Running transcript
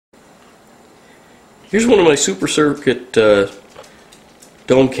Here's one of my super circuit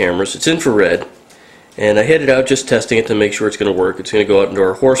dome cameras. It's infrared, and I had it out just testing it to make sure it's going to work. It's going to go out into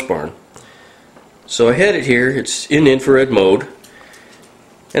our horse barn. So I had it here. It's in infrared mode,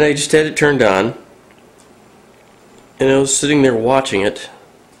 and I just had it turned on, and I was sitting there watching it.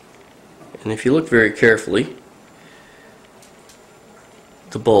 And if you look very carefully,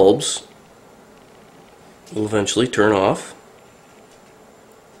 the bulbs will eventually turn off,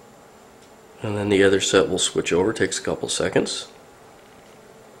 and then the other set will switch over. It takes a couple seconds.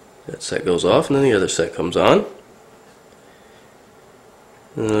 That set goes off, and then the other set comes on.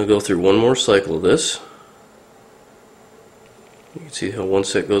 And then I'll go through one more cycle of this. You can see how one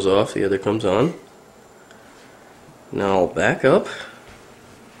set goes off, the other comes on. Now I'll back up.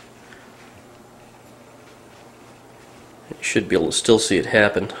 You should be able to still see it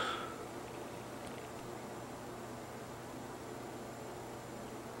happen.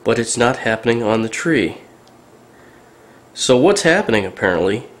 But it's not happening on the tree. So what's happening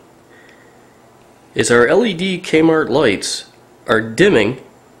apparently is our LED Kmart lights are dimming,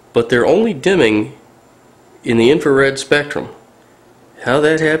 but they're only dimming in the infrared spectrum. How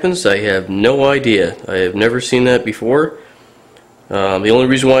that happens, I have no idea. I have never seen that before. The only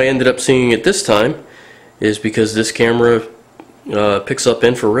reason why I ended up seeing it this time is because this camera picks up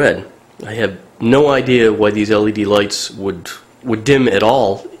infrared. I have no idea why these LED lights would dim at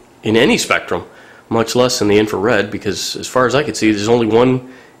all in any spectrum, much less in the infrared, because as far as I could see, there's only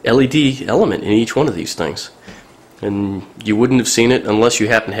one LED element in each one of these things. And you wouldn't have seen it unless you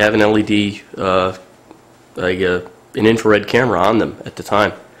happen to have an LED, an infrared camera on them at the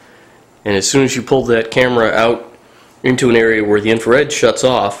time. And as soon as you pull that camera out into an area where the infrared shuts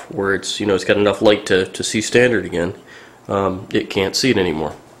off, where it's it's got enough light to see standard again, it can't see it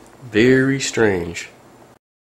anymore. Very strange.